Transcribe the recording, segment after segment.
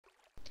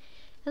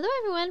Hello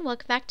everyone,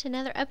 welcome back to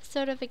another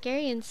episode of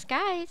Agrarian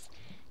Skies.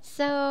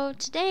 So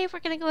today we're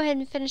going to go ahead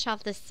and finish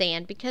off the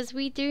sand because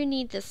we do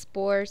need the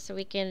spores so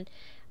we can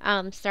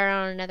start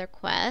on another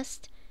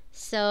quest.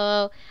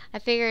 So I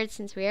figured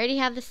since we already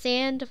have the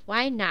sand,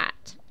 why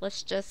not?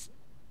 Let's just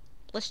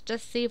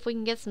see if we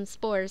can get some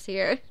spores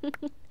here.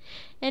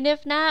 And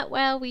if not,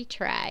 well, we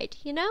tried,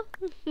 you know?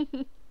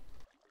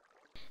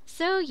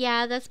 So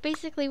yeah, that's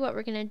basically what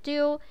we're going to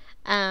do.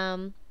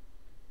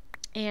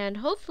 And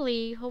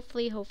hopefully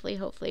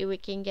we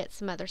can get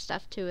some other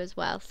stuff too as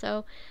well.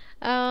 So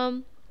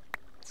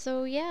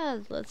yeah,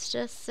 let's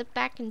just sit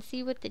back and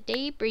see what the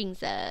day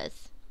brings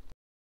us.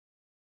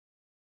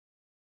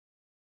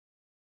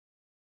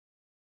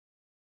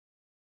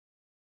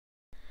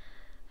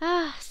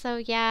 So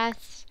yeah,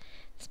 it's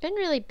been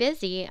really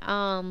busy.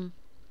 Got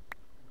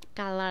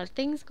a lot of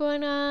things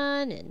going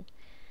on, and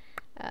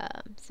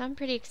so I'm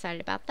pretty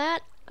excited about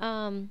that.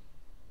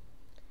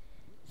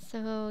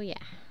 So yeah.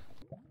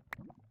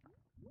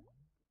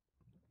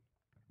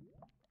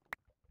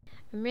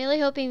 I'm really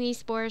hoping these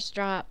spores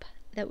drop.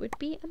 That would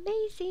be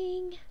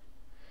amazing.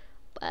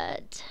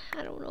 But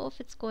I don't know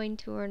if it's going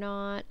to or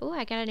not. Oh,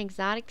 I got an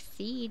exotic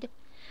seed.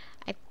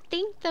 I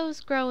think those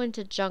grow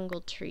into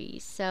jungle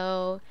trees,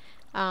 so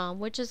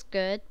which is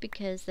good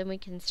because then we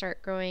can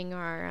start growing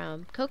our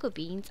cocoa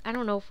beans. I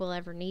don't know if we'll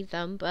ever need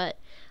them, but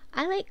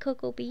I like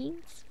cocoa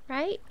beans,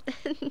 right?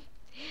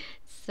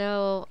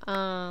 So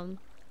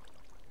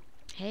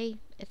hey,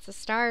 it's a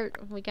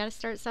start. We gotta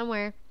start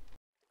somewhere.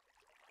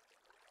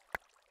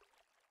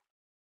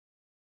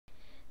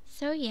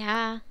 So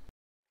yeah,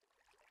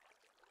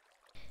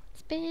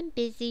 it's been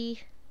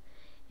busy,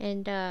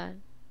 and I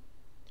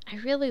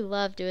really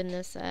love doing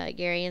this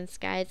Agrarian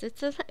Skies.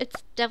 It's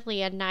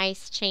definitely a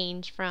nice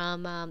change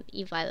from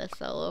Eveliela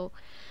solo.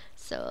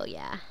 So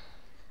yeah.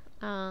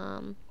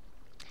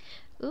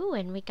 Ooh,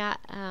 and we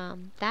got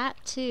that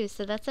too.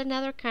 So that's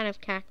another kind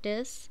of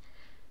cactus.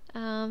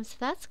 So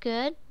that's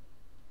good.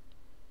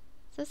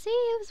 So see,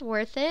 it was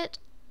worth it.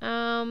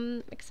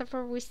 Except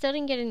for we still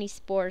didn't get any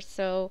spores,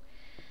 so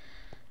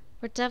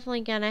we're definitely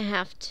gonna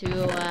have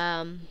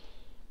to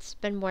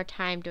spend more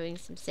time doing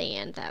some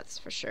sand, that's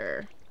for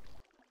sure.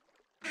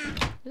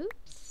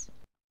 Oops.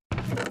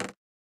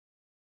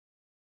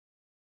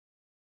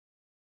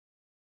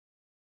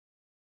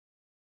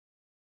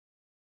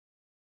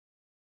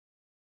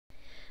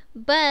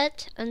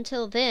 But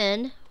until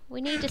then,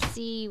 we need to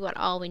see what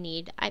all we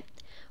need.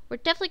 We're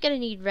definitely gonna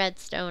need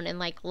redstone and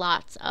like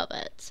lots of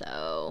it.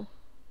 So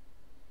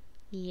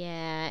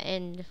yeah,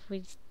 and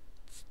we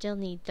still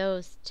need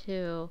those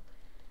too.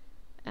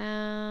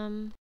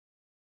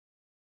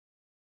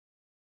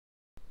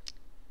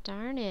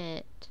 Darn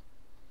it.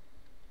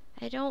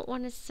 I don't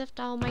want to sift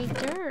all my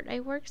dirt. I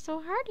worked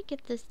so hard to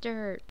get this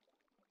dirt.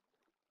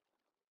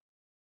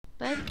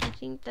 But I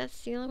think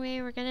that's the only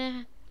way we're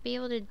gonna be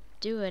able to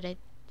do it, I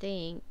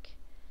think.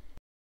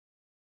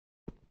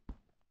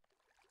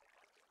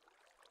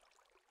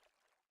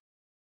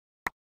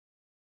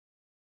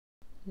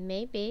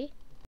 Maybe.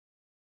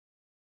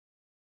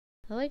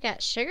 Well, we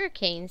got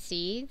sugarcane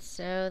seeds,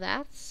 so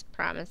that's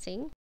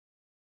promising.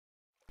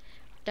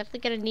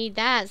 Definitely gonna need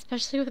that,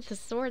 especially with the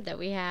sword that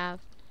we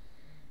have.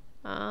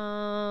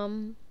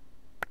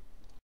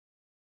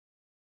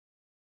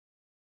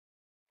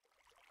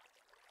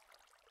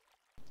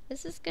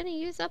 This is gonna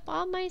use up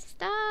all my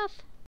stuff.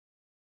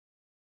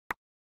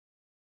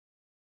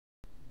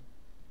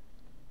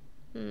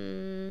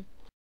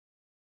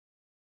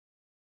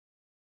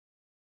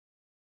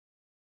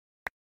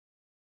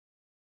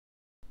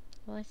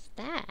 What's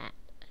that?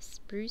 A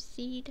spruce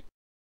seed?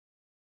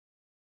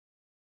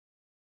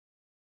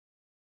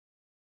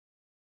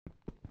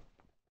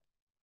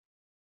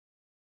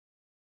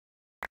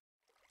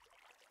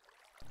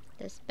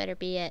 This better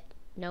be it.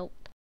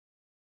 Nope.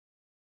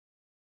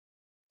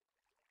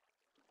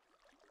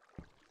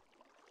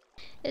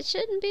 It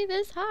shouldn't be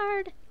this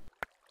hard.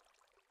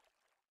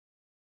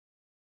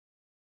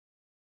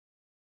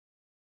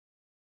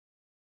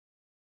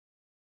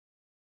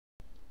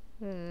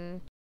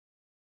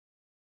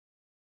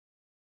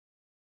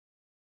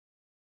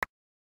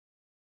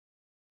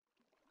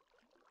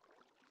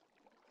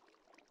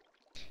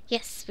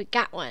 Yes, we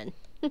got one.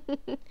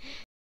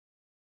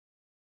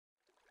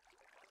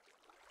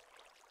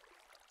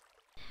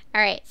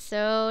 Alright,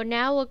 so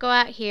now we'll go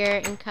out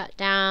here and cut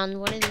down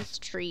one of these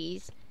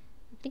trees.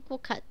 I think we'll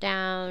cut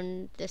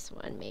down this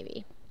one,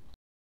 maybe.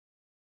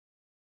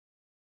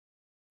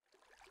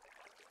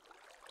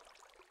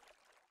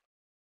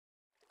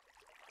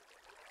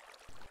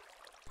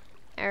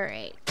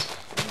 Alright,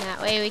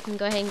 that way we can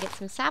go ahead and get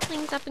some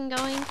saplings up and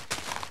going.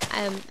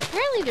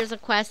 Apparently there's a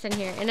quest in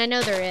here, and I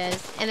know there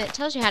is, and it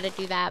tells you how to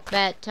do that,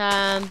 but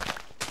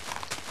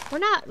we're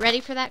not ready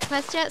for that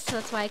quest yet, so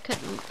that's why I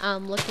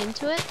couldn't look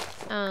into it.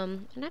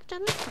 And I've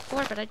done this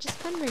before, but I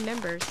just couldn't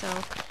remember, so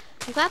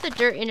I'm glad the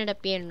dirt ended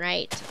up being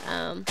right.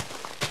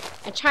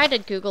 I tried to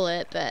Google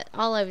it, but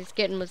all I was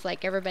getting was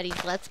like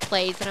everybody's Let's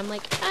Plays, and I'm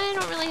like, I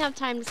don't really have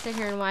time to sit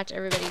here and watch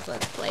everybody's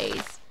Let's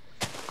Plays.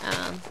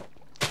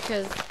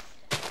 Because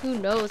who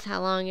knows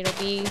how long it'll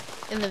be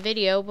in the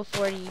video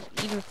before you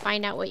even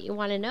find out what you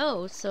want to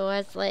know. So I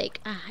was like,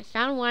 I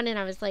found one and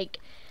I was like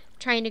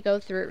trying to go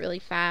through it really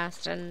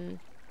fast, and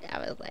I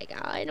was like,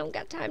 I don't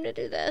got time to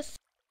do this.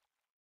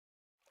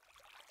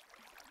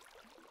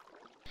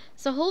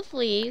 So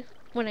hopefully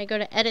when I go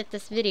to edit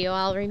this video,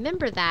 I'll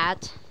remember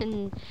that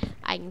and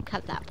I can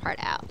cut that part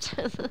out.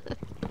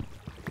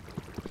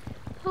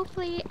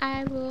 Hopefully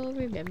I will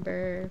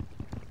remember.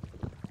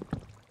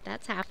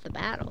 That's half the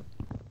battle.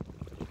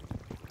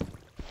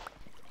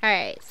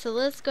 Alright, so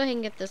let's go ahead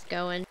and get this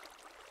going.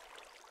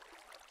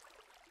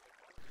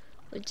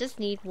 We just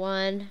need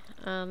one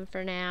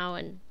for now,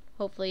 and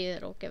hopefully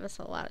it'll give us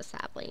a lot of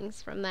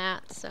saplings from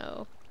that.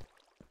 So,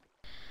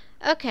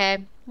 okay,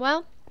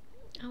 well,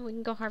 we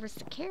can go harvest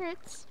the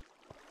carrots.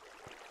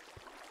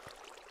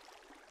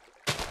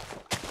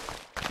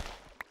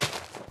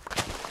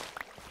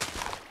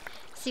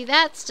 See,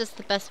 that's just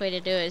the best way to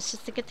do it. It's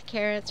just to get the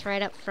carrots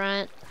right up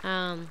front,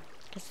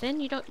 because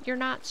then you're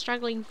not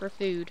struggling for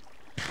food.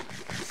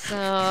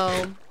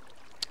 So,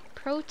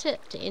 pro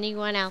tip to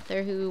anyone out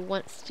there who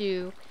wants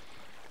to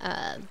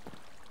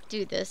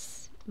do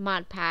this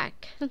mod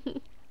pack.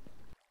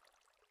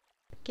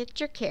 Get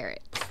your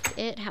carrots.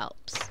 It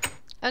helps.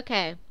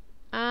 Okay.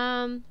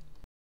 So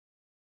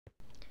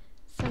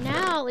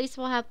now at least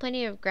we'll have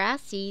plenty of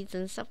grass seeds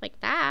and stuff like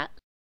that.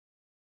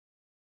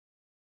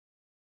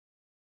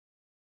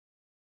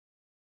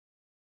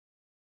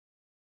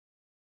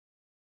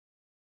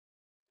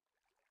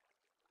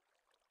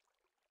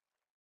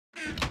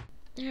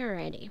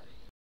 Alrighty.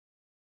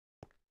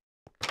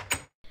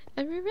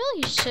 And we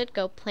really should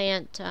go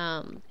plant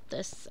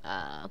this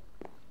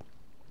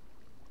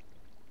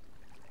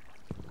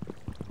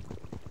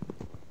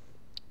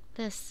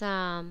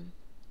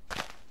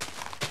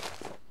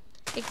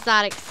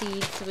exotic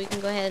seeds, so we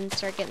can go ahead and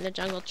start getting the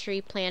jungle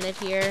tree planted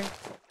here.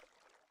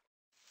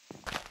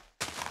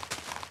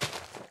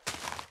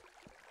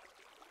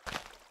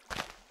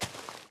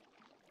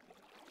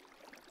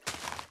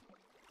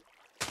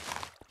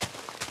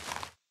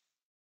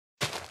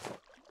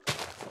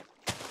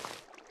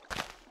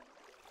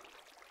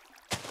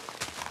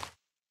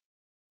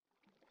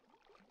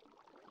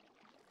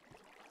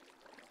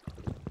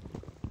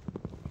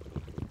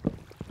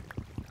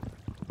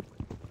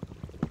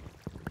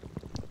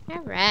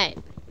 All right.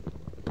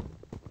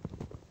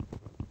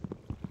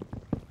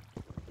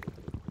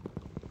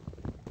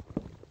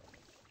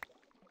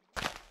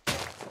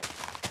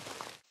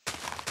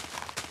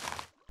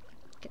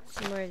 Get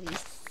some more of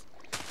these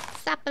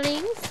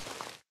saplings.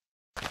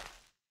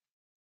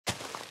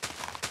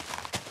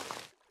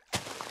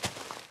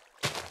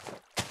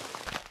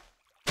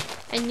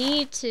 I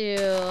need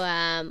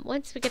to,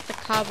 once we get the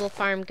cobble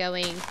farm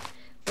going,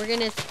 we're going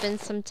to spend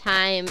some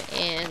time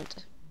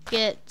and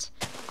get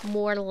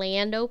more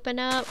land open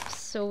up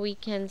so we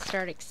can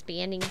start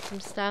expanding some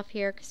stuff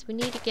here, because we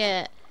need to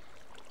get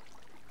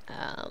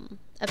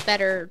a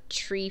better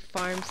tree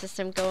farm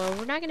system going.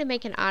 We're not going to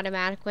make an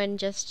automatic one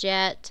just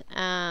yet,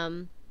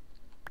 but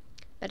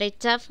I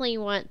definitely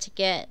want to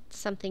get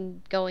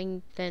something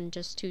going than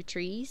just 2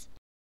 trees.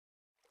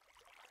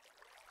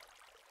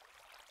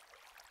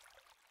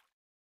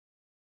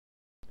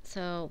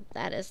 So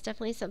that is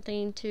definitely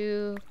something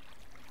to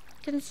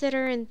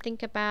consider and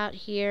think about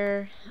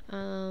here.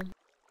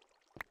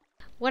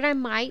 What I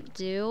might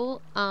do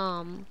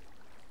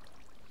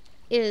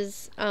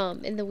is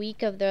in the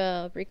week of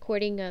the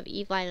recording of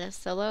Eveliela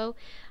solo,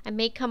 I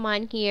may come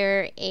on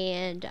here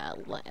and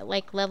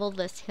like level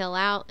this hill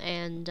out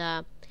and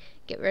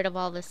get rid of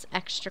all this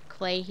extra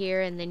clay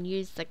here, and then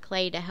use the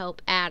clay to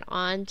help add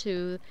on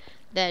to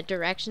the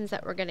directions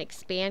that we're going to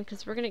expand,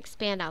 because we're going to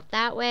expand out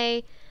that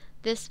way,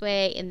 this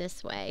way, and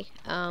this way.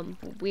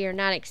 We are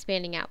not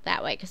expanding out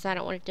that way because I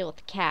don't want to deal with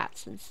the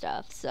cats and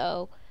stuff.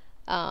 So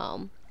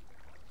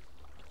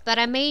but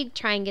I may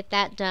try and get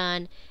that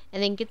done,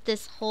 and then get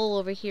this hole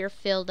over here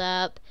filled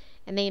up,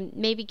 and then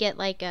maybe get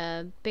like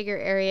a bigger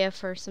area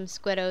for some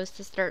squiddos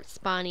to start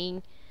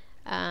spawning,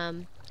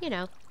 you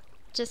know,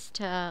 just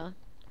to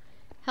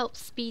help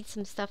speed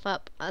some stuff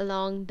up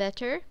along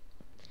better.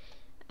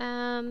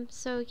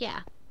 So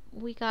yeah,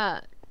 we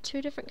got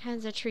 2 different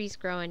kinds of trees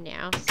growing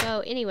now. So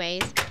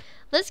anyways,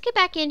 let's get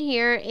back in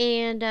here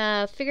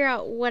and figure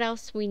out what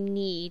else we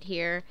need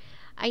here.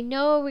 I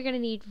know we're going to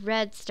need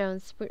redstone,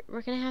 so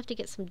we're going to have to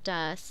get some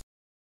dust.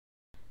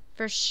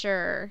 For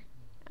sure.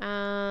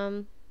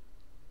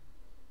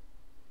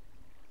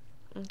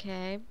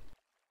 Okay.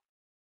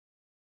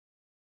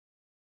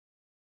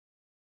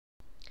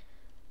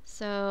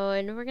 So,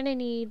 and we're going to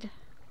need...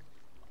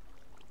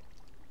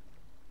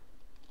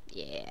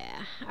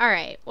 Yeah.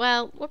 Alright.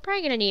 Well, we're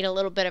probably going to need a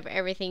little bit of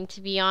everything,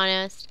 to be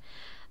honest.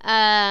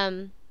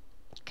 Because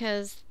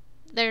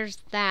there's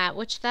that,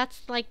 which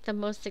that's like the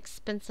most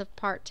expensive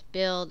part to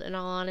build, in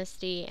all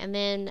honesty. And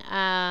then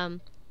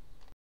and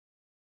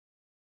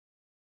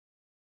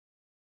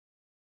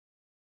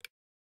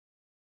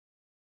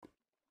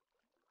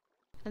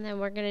then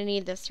we're gonna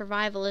need the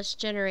survivalist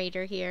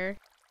generator here.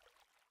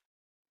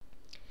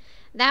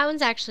 That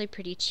one's actually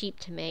pretty cheap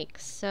to make,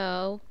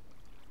 so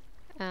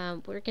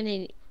we're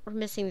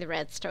missing the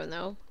redstone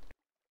though.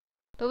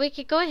 But we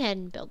could go ahead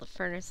and build a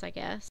furnace, I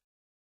guess.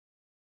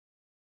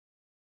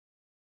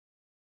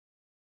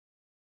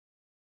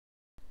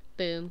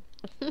 Boom.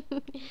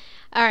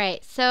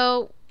 Alright,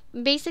 so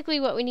basically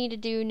what we need to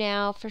do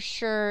now for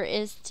sure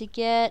is to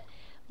get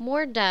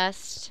more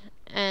dust,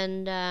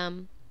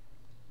 and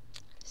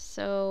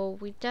so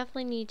we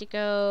definitely need to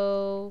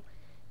go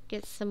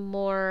get some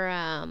more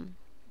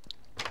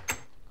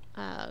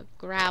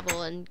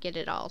gravel and get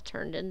it all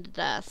turned into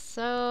dust.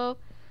 So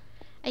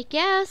I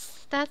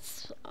guess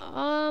that's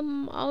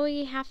all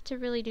we have to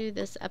really do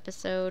this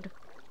episode.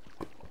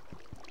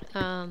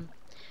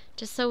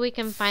 Just so we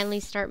can finally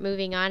start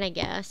moving on, I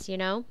guess, you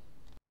know?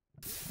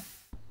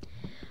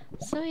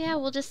 So yeah,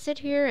 we'll just sit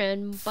here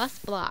and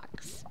bust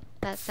blocks.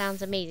 That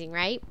sounds amazing,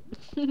 right?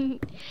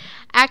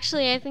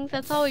 Actually, I think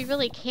that's all we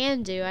really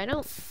can do. I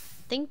don't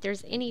think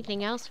there's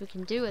anything else we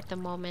can do at the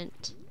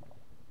moment.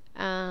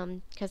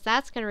 Because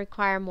that's going to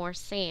require more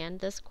sand,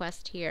 this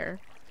quest here.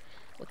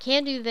 We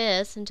can't do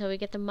this until we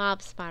get the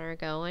mob spawner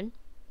going.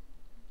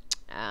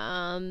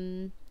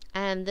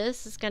 And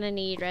this is going to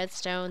need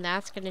redstone.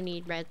 That's going to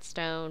need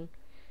redstone.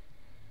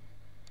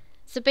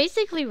 So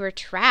basically we're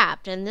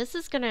trapped, and this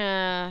is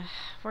we're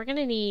going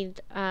to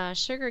need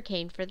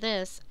sugarcane for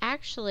this.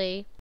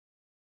 Actually,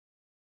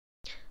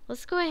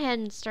 let's go ahead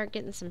and start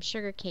getting some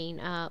sugarcane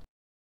up.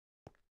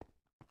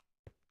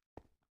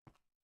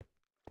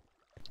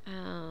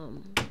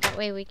 That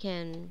way we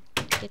can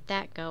get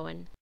that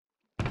going.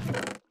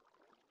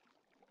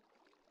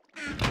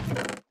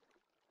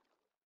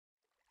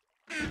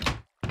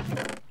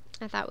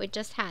 I thought we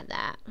just had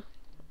that.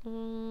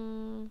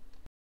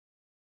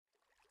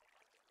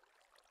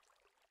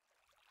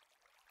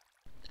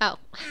 Oh,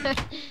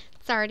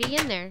 it's already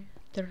in there.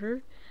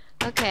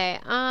 Okay,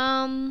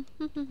 I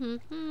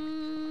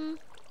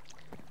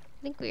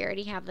think we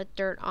already have the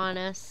dirt on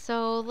us,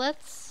 so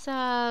let's,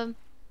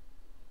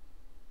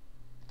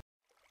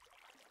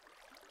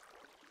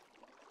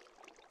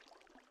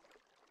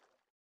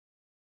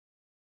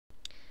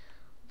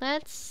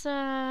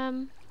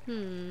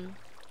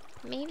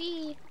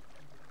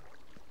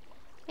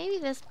 maybe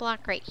this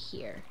block right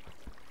here.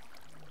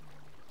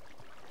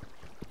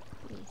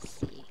 Let me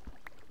see.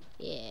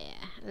 Yeah,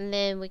 and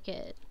then we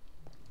could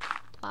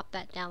plop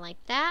that down like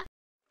that.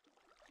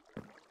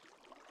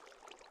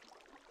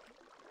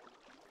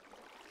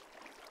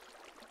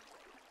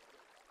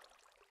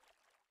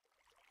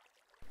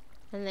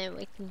 And then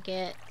we can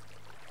get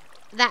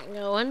that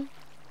going.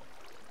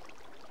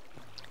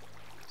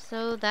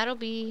 So that'll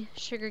be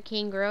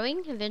sugarcane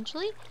growing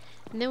eventually.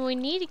 And then we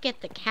need to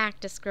get the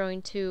cactus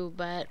growing too,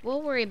 but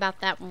we'll worry about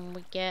that when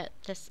we get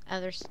this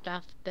other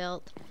stuff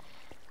built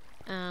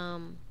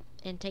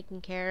and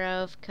taken care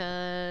of,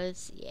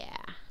 cause yeah.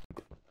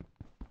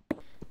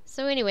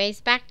 So anyways,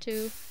 back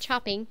to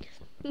chopping.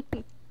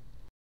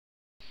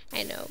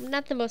 I know,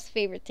 not the most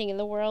favorite thing in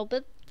the world,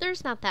 but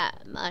there's not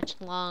that much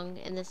long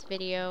in this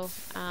video,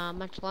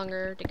 much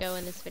longer to go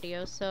in this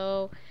video,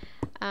 so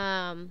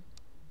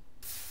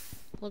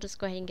we'll just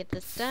go ahead and get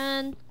this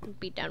done and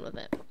be done with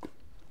it.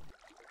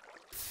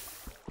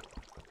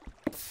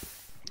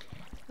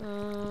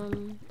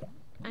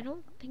 I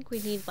don't think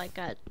we need like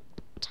a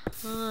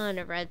ton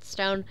of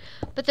redstone,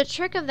 but the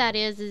trick of that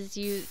is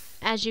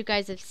as you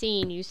guys have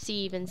seen, you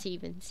sieve and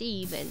sieve and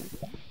sieve, and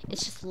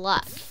it's just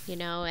luck, you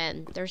know,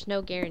 and there's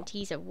no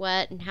guarantees of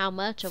what and how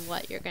much of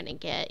what you're gonna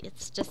get.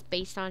 It's just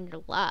based on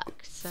your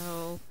luck.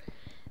 So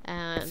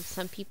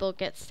some people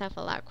get stuff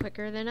a lot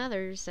quicker than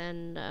others,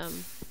 and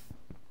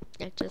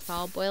it just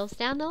all boils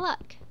down to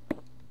luck.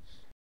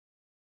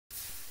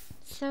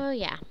 So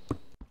yeah,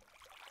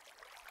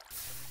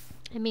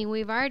 I mean,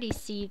 we've already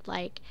seen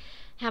like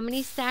how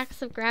many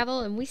stacks of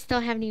gravel, and we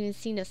still haven't even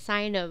seen a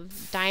sign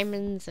of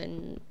diamonds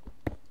and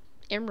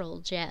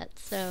emeralds yet.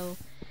 So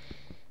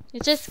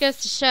it just goes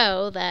to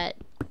show that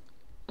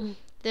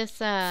this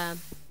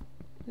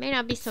may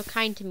not be so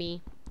kind to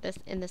me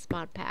in this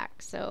mod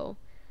pack. So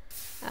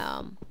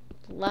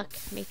luck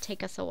may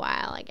take us a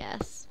while, I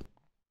guess.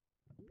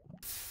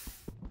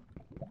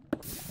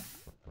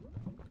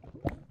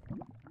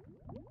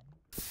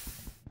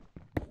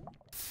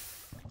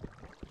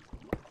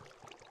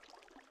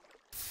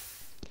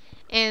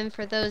 And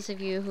for those of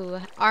you who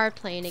are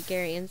playing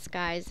Agrarian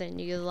Skies and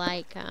you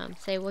like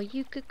say, well,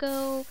 you could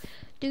go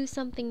do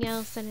something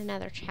else in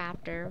another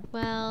chapter.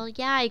 Well,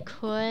 yeah, I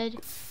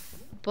could,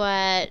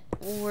 but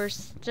we're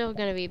still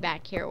gonna be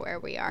back here where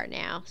we are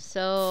now.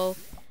 So,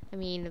 I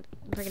mean,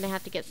 we're gonna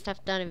have to get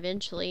stuff done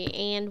eventually,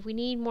 and we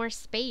need more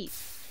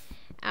space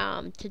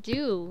to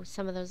do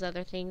some of those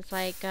other things.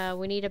 Like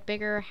we need a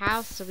bigger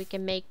house so we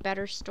can make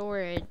better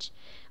storage.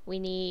 We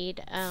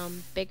need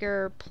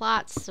bigger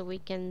plots so we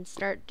can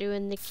start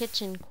doing the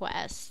kitchen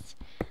quests.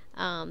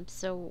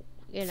 So,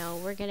 you know,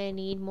 we're gonna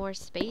need more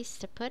space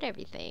to put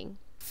everything.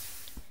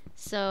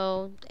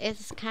 So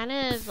it's kind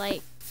of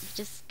like you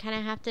just kind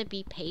of have to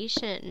be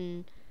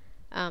patient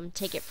and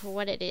take it for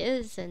what it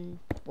is and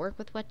work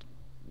with what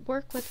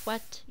work with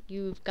what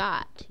you've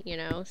got, you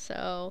know.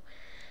 So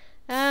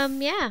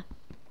yeah,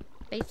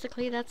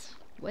 basically that's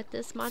what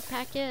this mod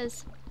pack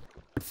is.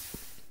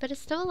 But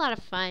it's still a lot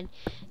of fun.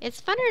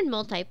 It's funner in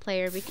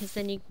multiplayer because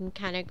then you can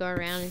kind of go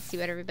around and see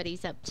what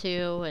everybody's up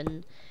to,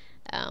 and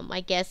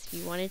I guess if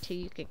you wanted to,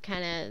 you could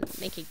kind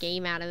of make a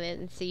game out of it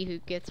and see who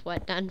gets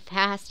what done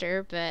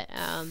faster. But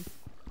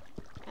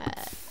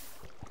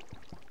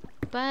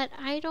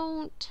I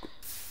don't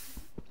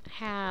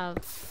have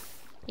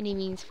any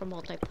means for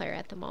multiplayer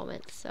at the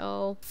moment,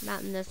 so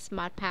not in this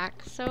mod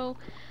pack. So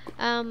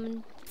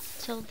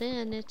till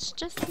then, it's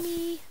just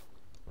me.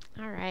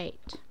 All right,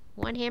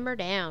 one hammer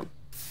down.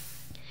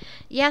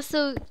 Yeah,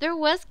 so there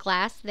was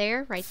glass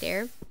there, right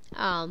there.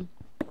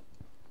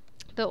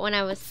 But when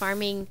I was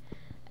farming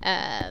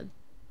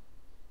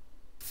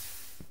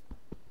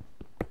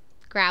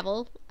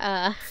gravel,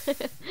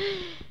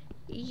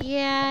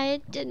 yeah,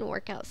 it didn't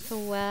work out so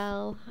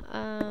well.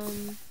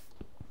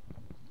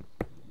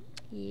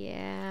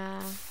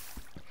 Yeah,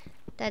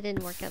 that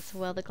didn't work out so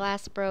well. The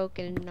glass broke,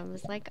 and I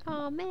was like,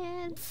 oh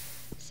man.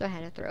 So I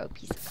had to throw a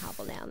piece of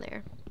cobble down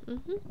there.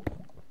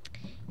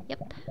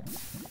 Yep.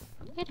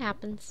 It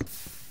happens.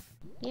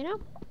 You know?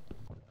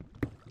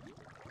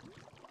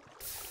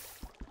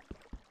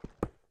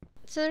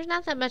 So there's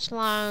not that much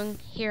long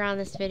here on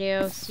this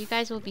video, so you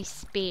guys will be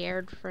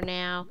spared for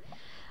now.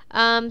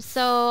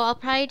 So I'll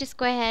probably just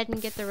go ahead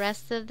and get the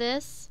rest of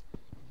this,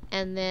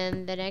 and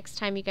then the next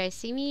time you guys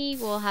see me,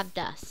 we'll have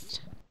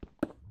dust.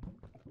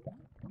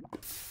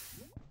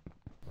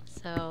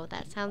 So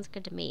that sounds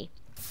good to me.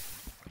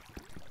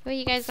 Well,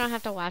 you guys don't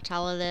have to watch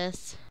all of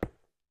this.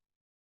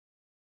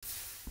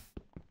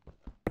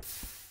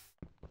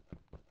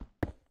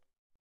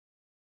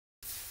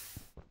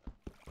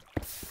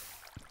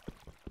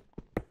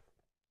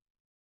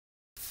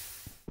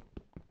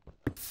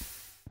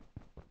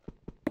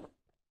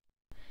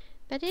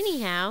 But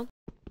anyhow,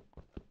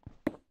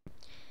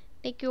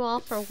 thank you all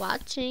for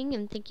watching,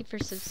 and thank you for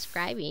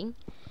subscribing.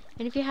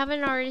 And if you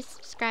haven't already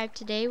subscribed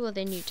today, well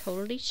then you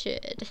totally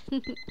should.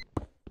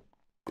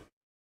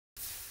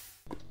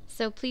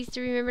 So please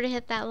do remember to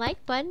hit that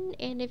like button,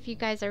 and if you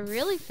guys are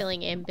really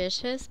feeling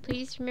ambitious,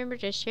 please remember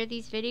to share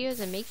these videos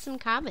and make some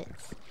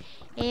comments.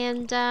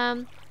 And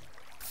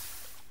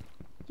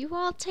you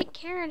all take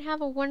care and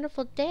have a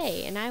wonderful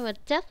day, and I will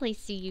definitely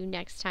see you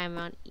next time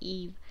on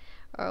Eve,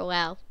 or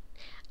well,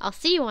 I'll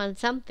see you on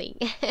something.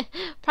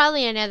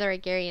 Probably another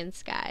Agrarian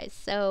Skies.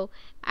 So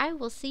I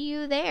will see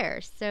you there.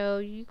 So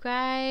you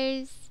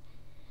guys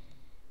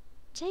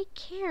take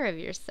care of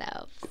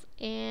yourselves.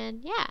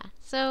 And yeah,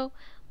 so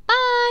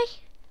bye.